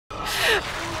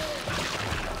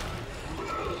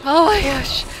Oh my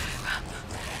gosh.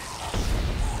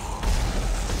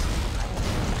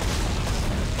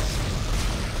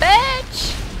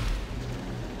 Bitch!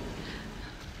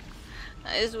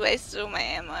 I just wasted all my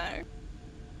ammo.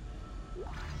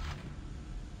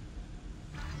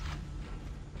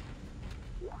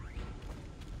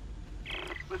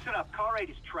 Listen up, car 8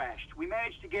 is trashed. We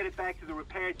managed to get it back to the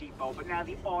repair depot, but now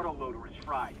the autoloader is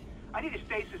fried. I need a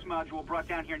stasis module brought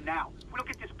down here now. If we don't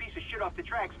get this piece of shit off the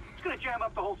tracks, it's gonna jam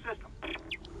up the whole system.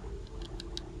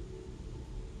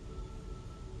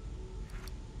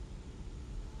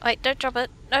 Wait, don't drop it.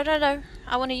 No, no, no.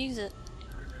 I want to use it.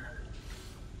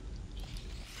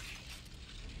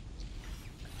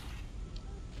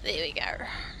 There we go.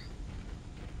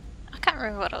 I can't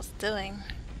remember what I was doing.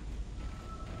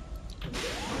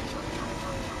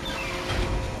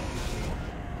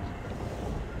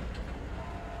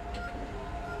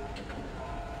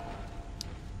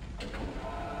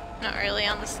 Not really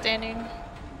understanding.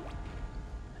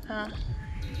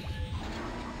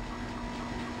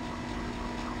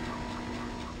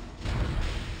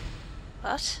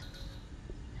 What?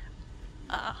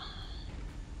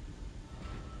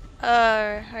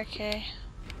 Oh, okay.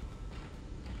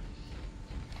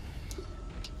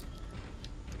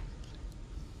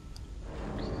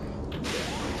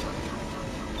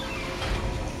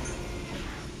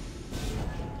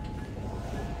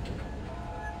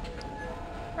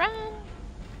 Run!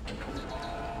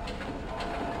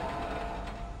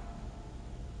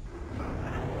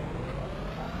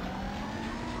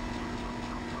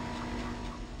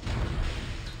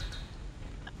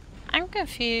 I'm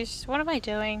confused. What am I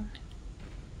doing?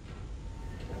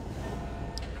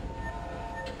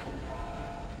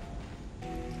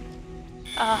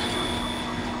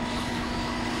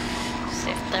 Just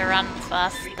have to run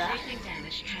faster. Replacing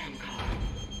damaged tram car.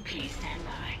 Please stand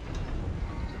by.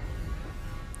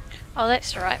 Oh,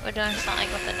 that's right. We're doing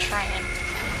something with the tram.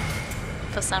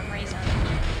 For some reason.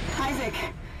 Isaac,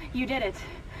 you did it.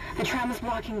 The tram is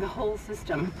blocking the whole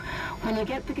system. When you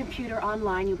get the computer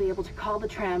online, you'll be able to call the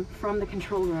tram from the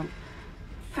control room.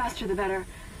 Faster the better.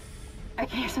 I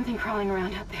can hear something crawling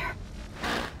around out there.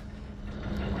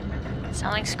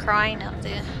 Something's crying up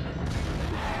there.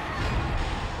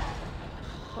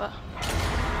 What?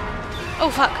 Oh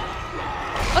fuck!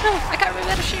 Oh no! I can't remember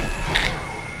how to shoot!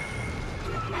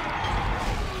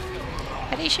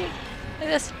 How do you shoot? Look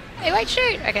at this. Hey, wait,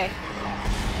 shoot! Okay.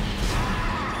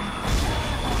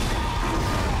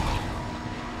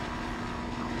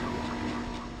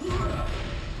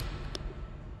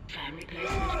 Tram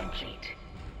replacement complete.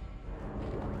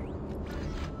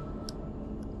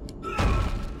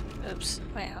 Oops.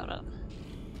 Wait, hold up.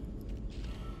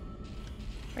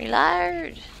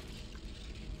 Reload!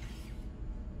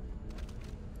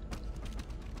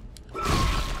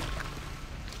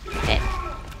 Dead.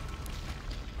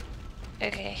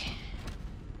 Okay.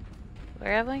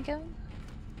 Where am I going?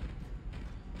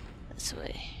 This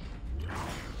way.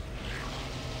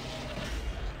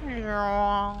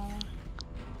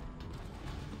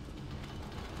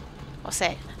 What's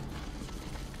that?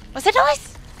 What's that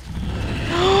noise?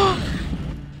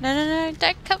 No, no, no,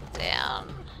 don't come down.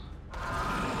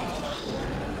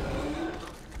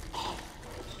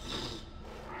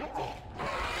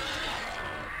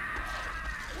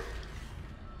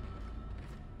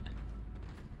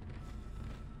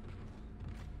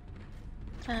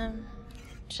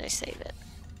 Should I save it?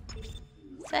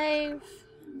 Save.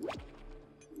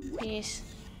 Yes.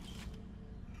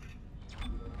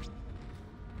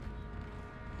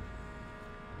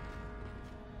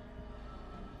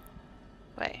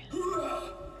 Wait.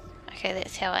 Okay,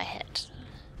 that's how I hit.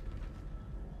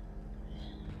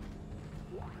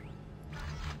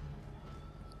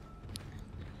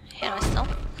 How do I stop?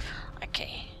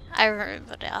 Okay, I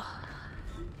remember now.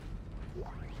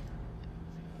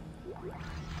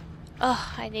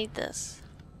 Oh, I need this.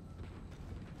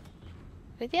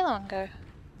 Where'd the other one go?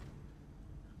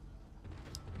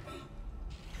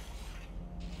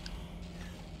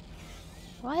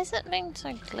 Why is it being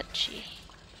so glitchy?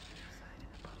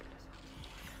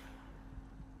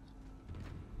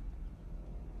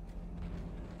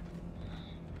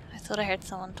 I thought I heard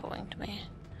someone talking to me.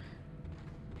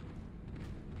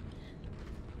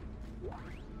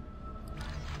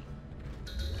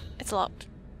 It's locked.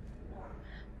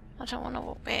 I don't want to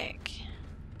walk back.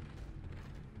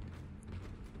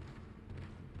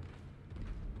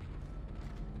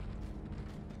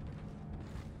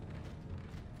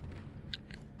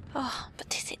 Oh, but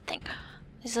there's that thing.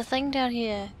 There's a thing down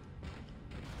here.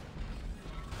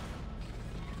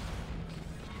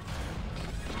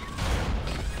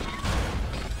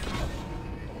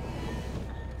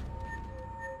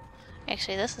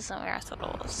 Actually, this isn't where I thought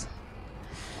it was.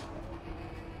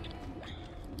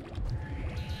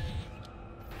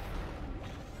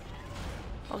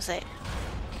 What was it?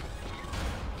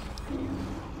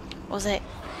 What was it?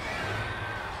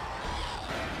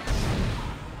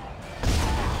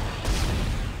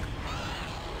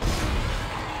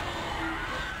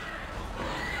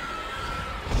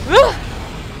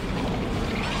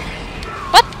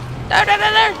 What? No, no, no,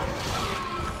 no!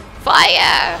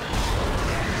 Fire!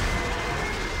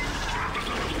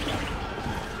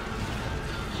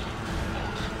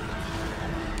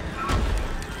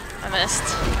 I missed.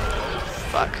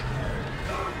 Fuck.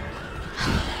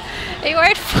 He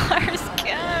won't fire his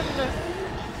gun!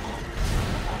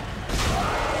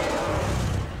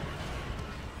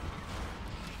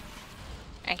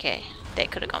 Okay,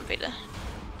 that could have gone better.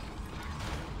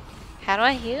 How do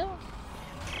I heal?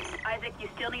 Isaac, you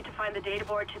still need to find the data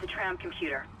board to the tram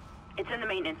computer. It's in the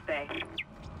maintenance bay.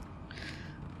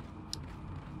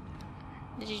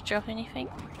 Did you drop anything?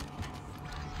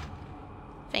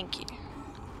 Thank you.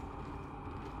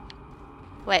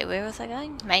 Wait, where was I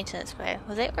going? Maintenance bay.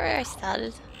 Was that where I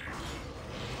started?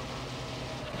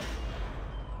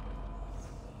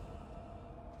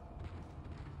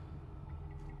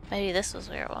 Maybe this was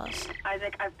where it was.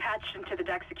 Isaac, I've patched into the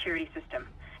deck security system.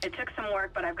 It took some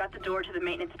work, but I've got the door to the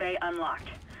maintenance bay unlocked.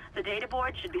 The data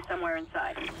board should be somewhere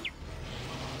inside.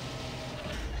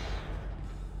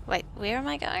 Wait, where am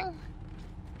I going? Am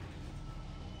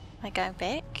I going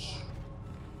back?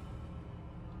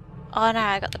 Oh no,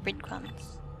 I got the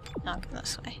breadcrumbs. No, I'm going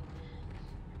this way.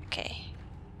 Okay.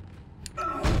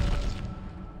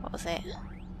 What was that?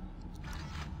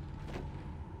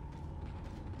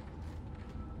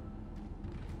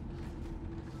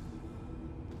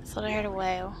 I thought I heard a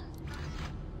whale.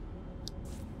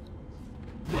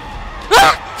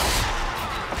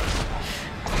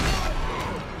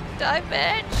 Die,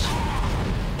 bitch!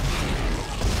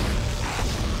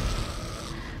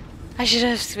 I should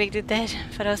have expected that,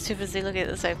 but I was too busy looking at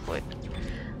the save point.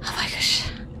 Oh my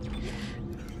gosh.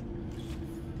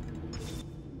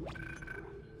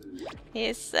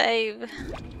 Yes, save.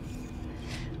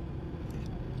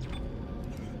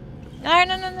 No,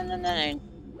 no, no, no, no, no, no.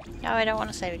 No, I don't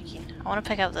want to save it again. I want to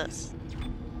pick up this.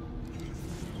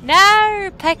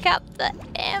 No! Pick up the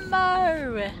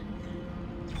ammo!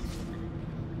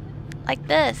 Like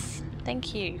this.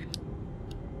 Thank you.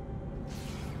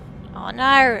 Oh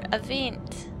no! A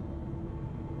vent!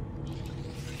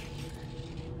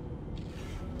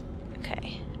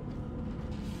 Okay.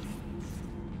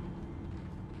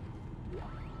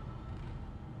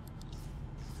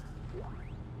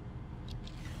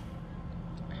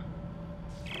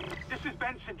 This is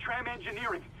Benson, Tram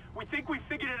Engineering. We think we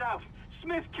figured it out.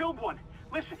 Smith killed one.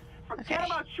 Listen, forget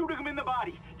about shooting him in the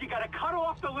body. You gotta cut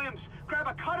off the limbs. Grab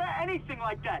a cutter, anything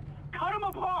like that. Cut him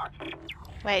apart.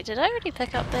 Wait, did I already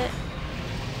pick up that?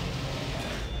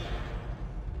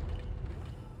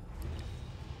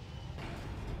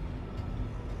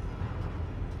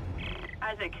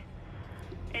 Isaac,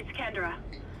 it's Kendra.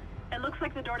 It looks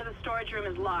like the door to the storage room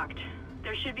is locked.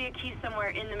 There should be a key somewhere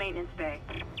in the maintenance bay.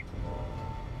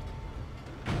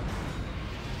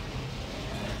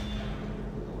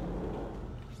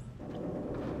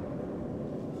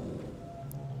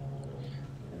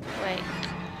 Wait.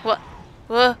 What?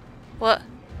 What? What?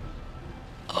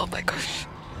 Oh my gosh.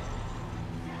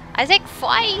 Isaac,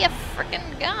 fire your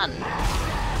freaking gun!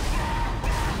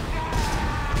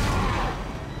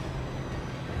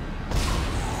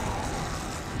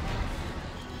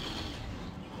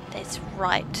 That's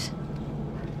right.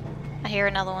 I hear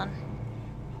another one.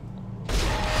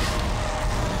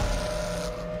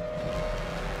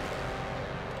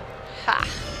 Ha!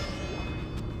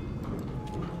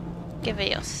 Give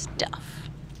me your stuff.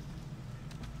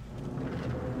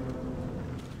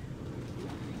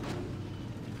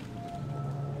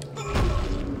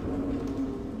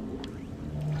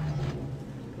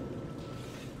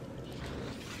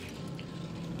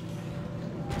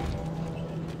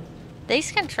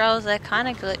 These controls are kind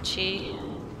of glitchy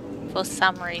for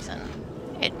some reason.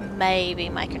 It may be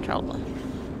my controller.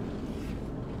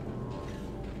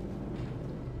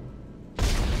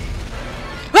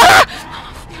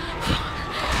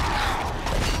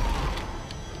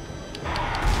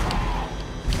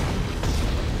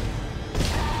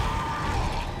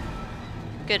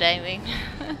 Good aiming.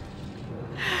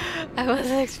 I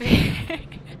wasn't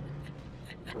expecting.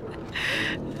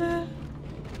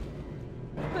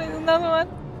 There's another one.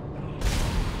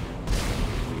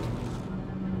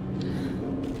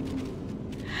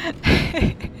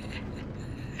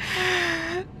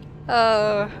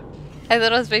 Oh, I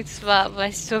thought I was being smart, but I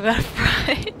still got a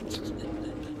fright.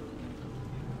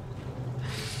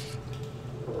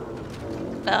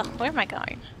 Well, where am I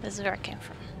going? This is where I came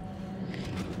from.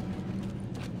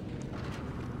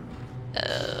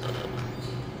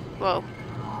 Whoa.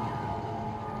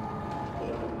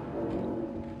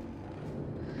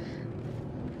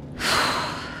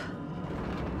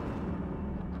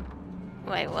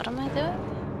 Wait, what am I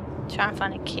doing? Try and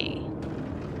find a key.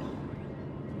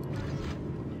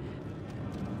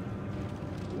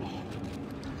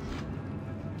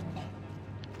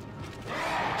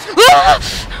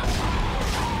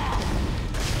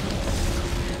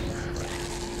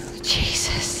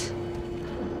 Jesus.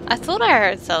 I thought I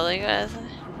heard something, guys.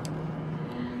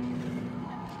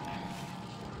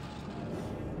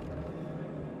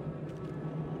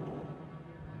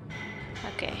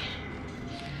 Okay.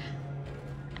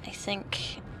 I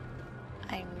think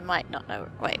I might not know.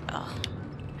 Wait, oh.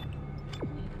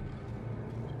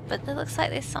 But it looks like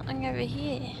there's something over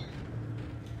here.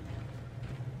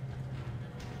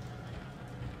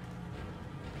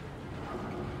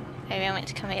 Maybe I meant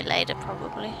to come here later,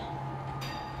 probably.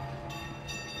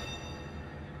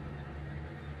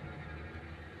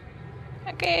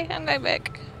 Okay, I'm going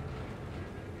back.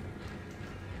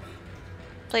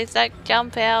 Please don't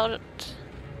jump out.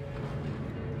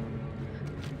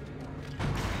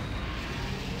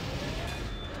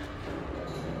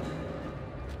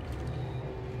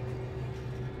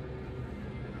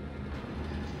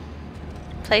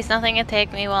 Please nothing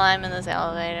attack me while I'm in this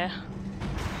elevator.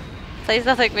 Please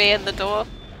nothing be in the door.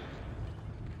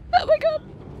 Oh my god.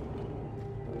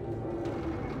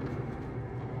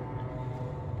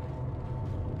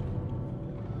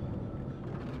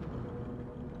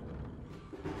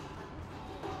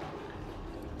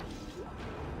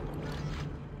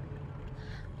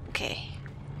 Okay.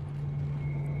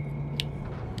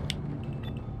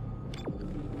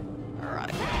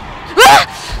 Alright. Ah!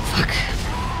 Fuck.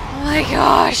 Oh my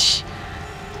gosh.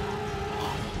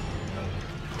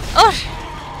 Oh.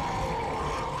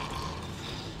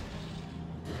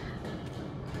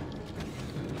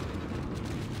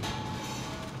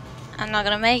 I'm not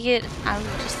gonna make it. I'm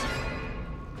just...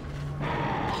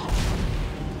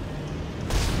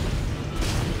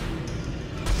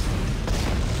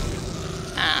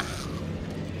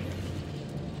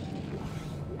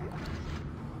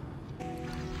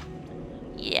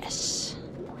 Yes.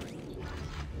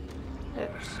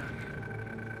 Oops.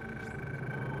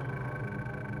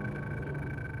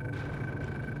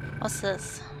 What's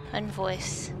this?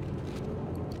 Invoice.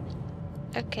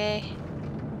 Okay.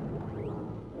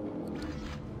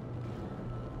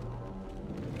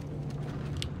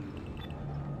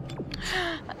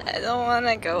 I don't want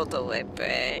to go the way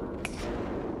back.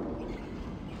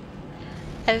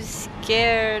 I'm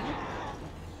scared.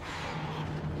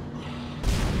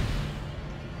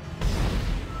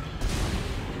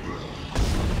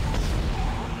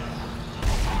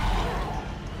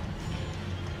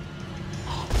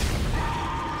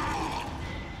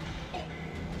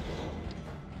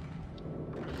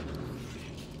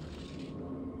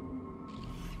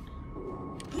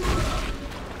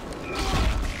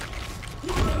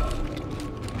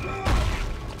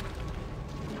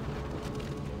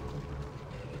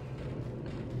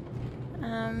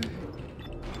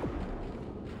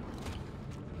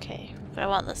 Okay, but I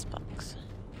want this box.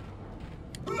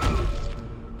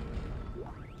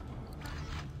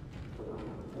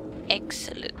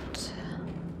 Excellent.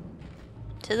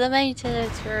 To the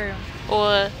maintenance room,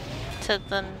 or to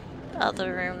the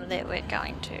other room that we're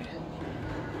going to.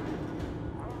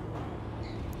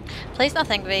 Please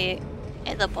nothing be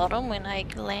at the bottom when I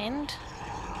land.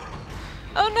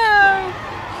 Oh no!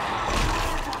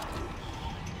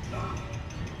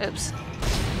 Oops.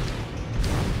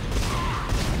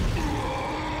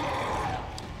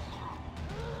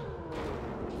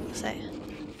 What's that?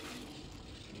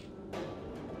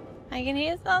 I can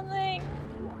hear something.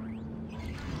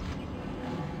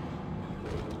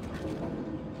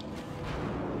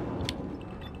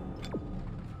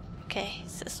 Okay,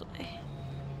 it's this way.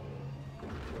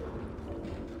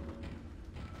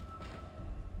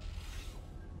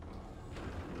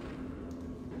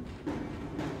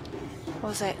 What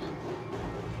was that?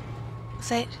 What's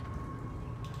that?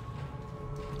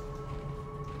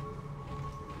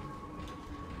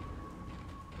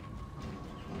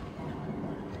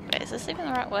 Wait, is this even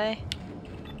the right way?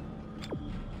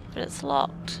 But it's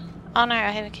locked. Oh no,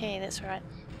 I have a key, that's right.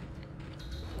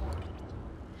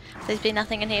 Please be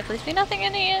nothing in here, please be nothing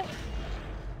in here!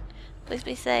 Please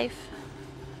be safe.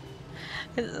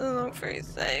 It doesn't look very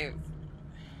safe.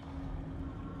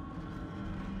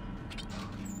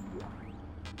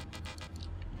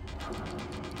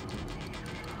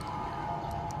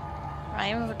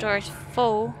 My inventory is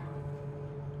full.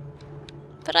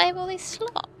 But I have all these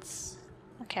slots.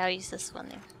 Okay, I'll use this one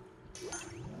then.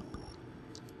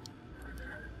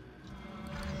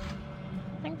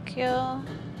 Thank you.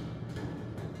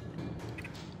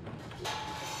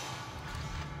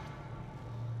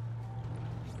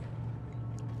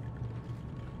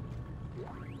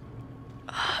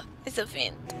 It's a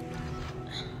vent.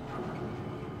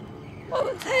 What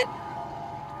was it?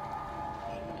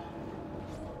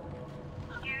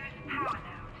 Use power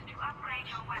nodes to upgrade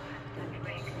your weapons and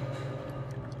rig.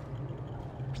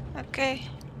 Okay.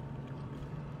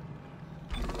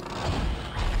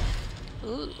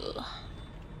 Ooh.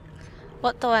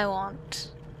 What do I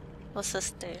want? What's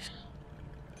this do?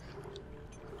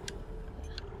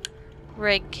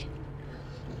 Rig.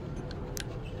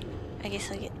 I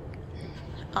guess I get...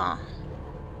 Oh.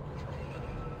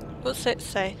 What's that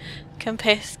say?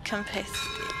 Capacity.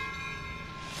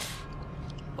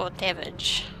 Or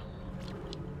damage.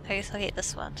 I guess I'll get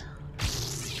this one.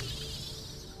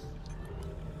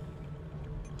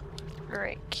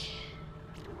 Rig.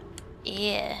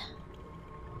 Yeah.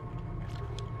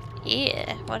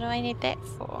 Yeah, what do I need that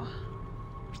for?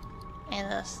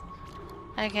 And this.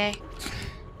 Okay.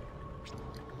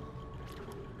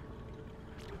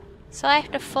 So I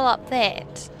have to fill up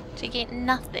that to get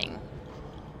nothing.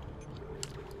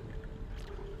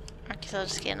 I guess I'll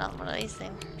just get another one of these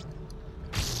then.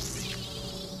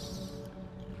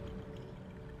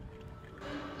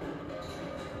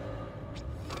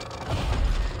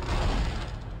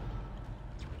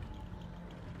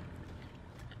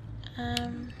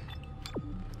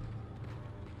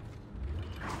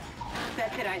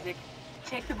 That's it, Isaac.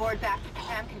 Take the board back to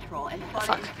tram control and plug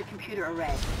it into the computer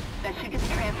array. That should get the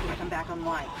tram system back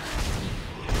online.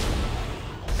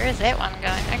 Where is that one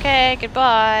going? Okay,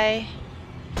 goodbye.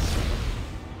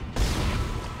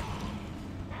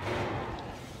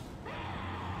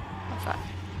 Oh fuck.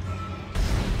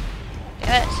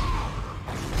 Damn it.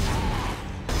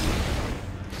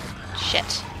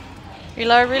 Shit.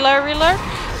 Reload, reload, reload.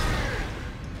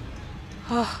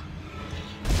 Oh.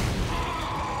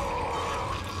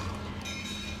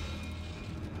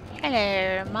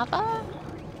 Hello, mother.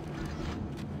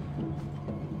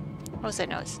 What was that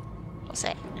noise? What was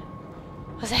that?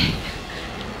 What was that?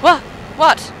 What?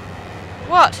 What?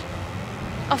 What?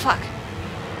 Oh fuck.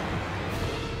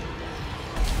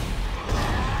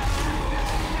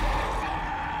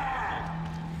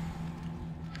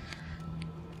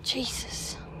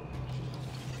 Jesus.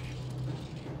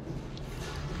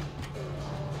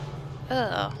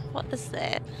 Ugh, what is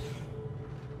that?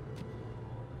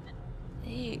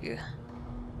 Ew.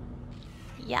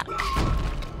 Yuck.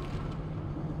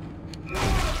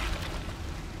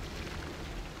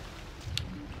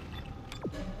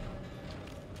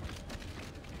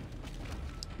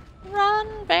 Run,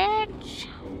 bitch!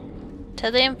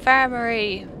 To the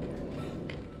infirmary!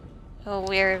 Or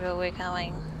wherever we're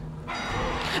going.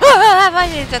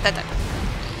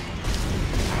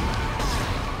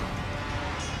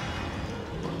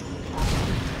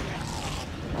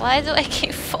 Why do I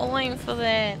keep falling for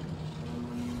that?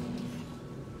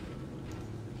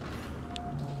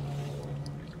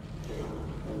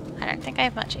 I don't think I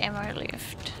have much ammo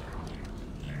left.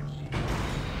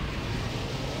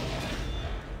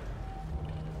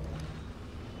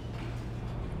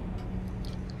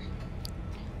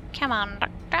 Come on,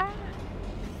 doctor.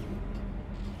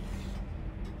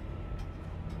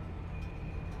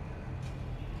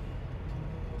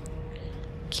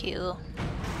 Q.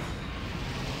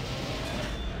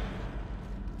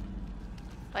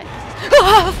 What?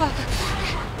 Oh, fuck.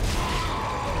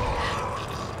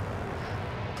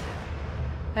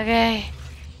 Okay.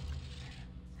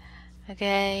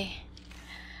 Okay.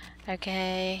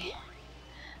 Okay.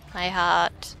 My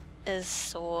heart is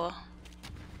sore.